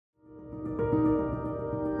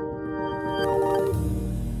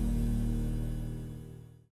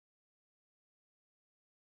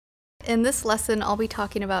In this lesson, I'll be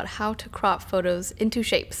talking about how to crop photos into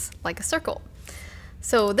shapes, like a circle.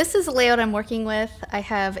 So this is the layout I'm working with. I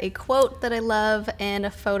have a quote that I love and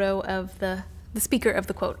a photo of the speaker of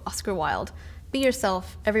the quote, Oscar Wilde. Be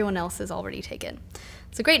yourself, everyone else is already taken.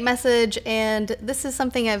 It's a great message, and this is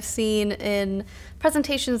something I've seen in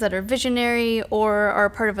presentations that are visionary or are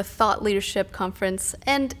part of a thought leadership conference,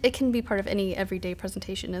 and it can be part of any everyday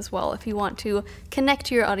presentation as well if you want to connect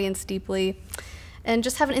to your audience deeply and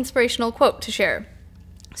just have an inspirational quote to share.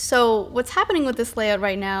 So what's happening with this layout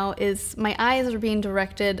right now is my eyes are being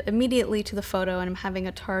directed immediately to the photo, and I'm having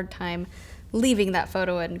a hard time leaving that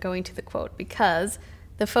photo and going to the quote because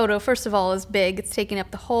the photo, first of all, is big. It's taking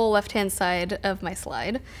up the whole left-hand side of my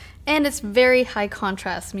slide, and it's very high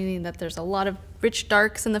contrast, meaning that there's a lot of rich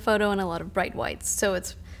darks in the photo and a lot of bright whites, so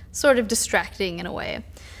it's sort of distracting in a way.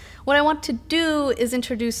 What I want to do is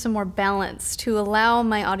introduce some more balance to allow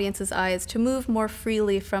my audience's eyes to move more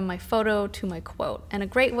freely from my photo to my quote. And a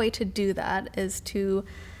great way to do that is to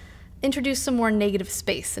introduce some more negative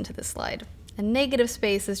space into the slide. And negative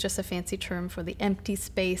space is just a fancy term for the empty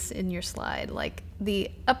space in your slide, like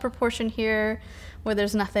the upper portion here where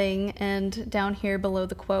there's nothing and down here below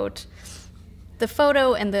the quote. The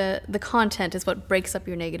photo and the content is what breaks up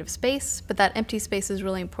your negative space, but that empty space is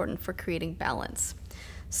really important for creating balance.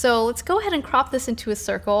 So let's go ahead and crop this into a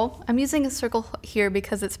circle. I'm using a circle here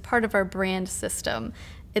because it's part of our brand system.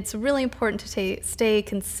 It's really important to stay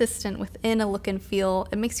consistent within a look and feel.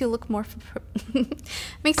 It makes you look more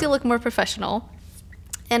professional,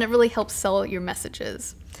 and it really helps sell your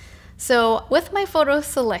messages. So with my photo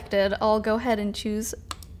selected, I'll go ahead and choose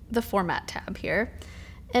the Format tab here.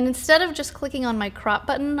 And instead of just clicking on my crop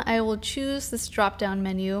button, I will choose this drop-down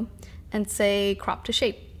menu and say crop to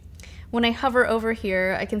shape. When I hover over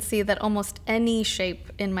here, I can see that almost any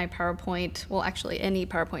shape in my PowerPoint, well actually any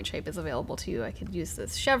PowerPoint shape is available to you. I could use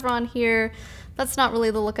this chevron here. That's not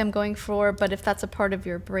really the look I'm going for, but if that's a part of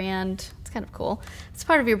your brand, it's kind of cool. It's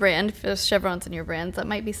part of your brand, if there's chevrons in your brand, that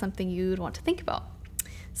might be something you'd want to think about.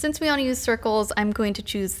 Since we want to use circles, I'm going to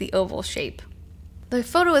choose the oval shape. The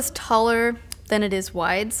photo is taller than it is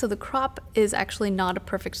wide, so the crop is actually not a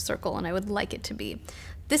perfect circle, and I would like it to be.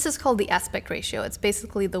 This is called the aspect ratio. It's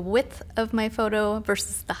basically the width of my photo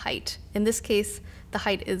versus the height. In this case, the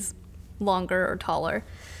height is longer or taller.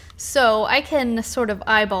 So I can sort of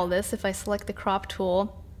eyeball this. If I select the crop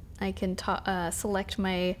tool, I can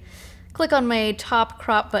click on my top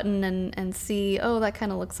crop button and see, oh, that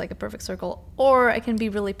kind of looks like a perfect circle. Or I can be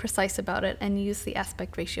really precise about it and use the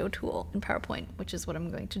aspect ratio tool in PowerPoint, which is what I'm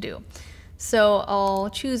going to do. So I'll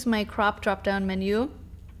choose my crop drop-down menu,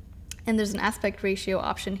 and there's an aspect ratio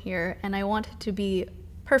option here, and I want it to be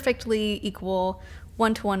perfectly equal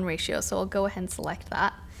 1-to-1 ratio, so I'll go ahead and select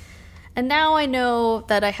that. And now I know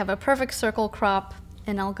that I have a perfect circle crop,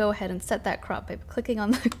 and I'll go ahead and set that crop by clicking on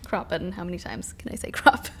the crop button. How many times can I say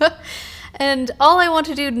crop? And all I want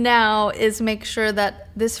to do now is make sure that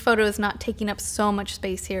this photo is not taking up so much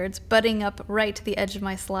space here. It's butting up right to the edge of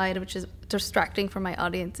my slide, which is distracting for my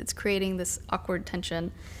audience. It's creating this awkward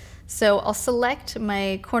tension. So I'll select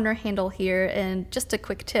my corner handle here, and just a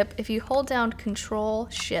quick tip, if you hold down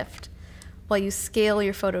Control-Shift while you scale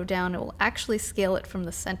your photo down, it will actually scale it from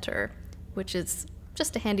the center, which is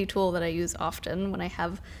just a handy tool that I use often when I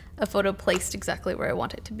have a photo placed exactly where I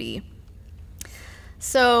want it to be.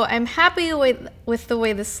 So I'm happy with the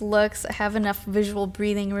way this looks. I have enough visual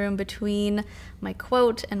breathing room between my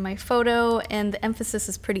quote and my photo, and the emphasis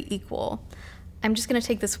is pretty equal. I'm just going to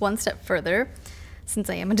take this one step further. Since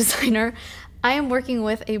I am a designer, I am working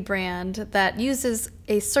with a brand that uses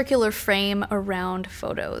a circular frame around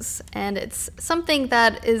photos, and it's something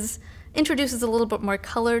that introduces a little bit more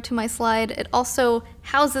color to my slide. It also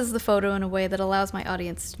houses the photo in a way that allows my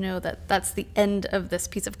audience to know that that's the end of this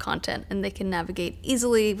piece of content, and they can navigate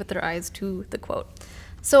easily with their eyes to the quote.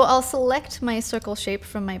 So I'll select my circle shape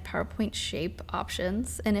from my PowerPoint shape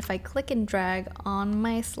options, and if I click and drag on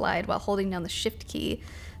my slide while holding down the Shift key,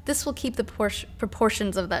 this will keep the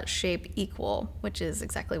proportions of that shape equal, which is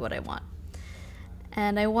exactly what I want.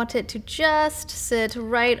 And I want it to just sit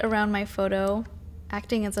right around my photo,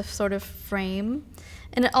 acting as a sort of frame.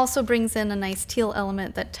 And it also brings in a nice teal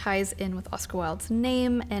element that ties in with Oscar Wilde's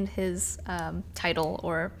name and his title,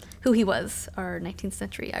 or who he was, our 19th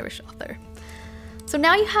century Irish author. So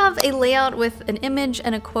now you have a layout with an image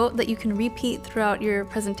and a quote that you can repeat throughout your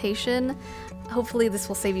presentation. Hopefully this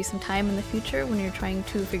will save you some time in the future when you're trying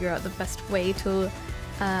to figure out the best way to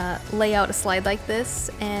lay out a slide like this,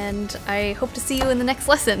 and I hope to see you in the next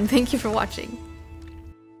lesson. Thank you for watching.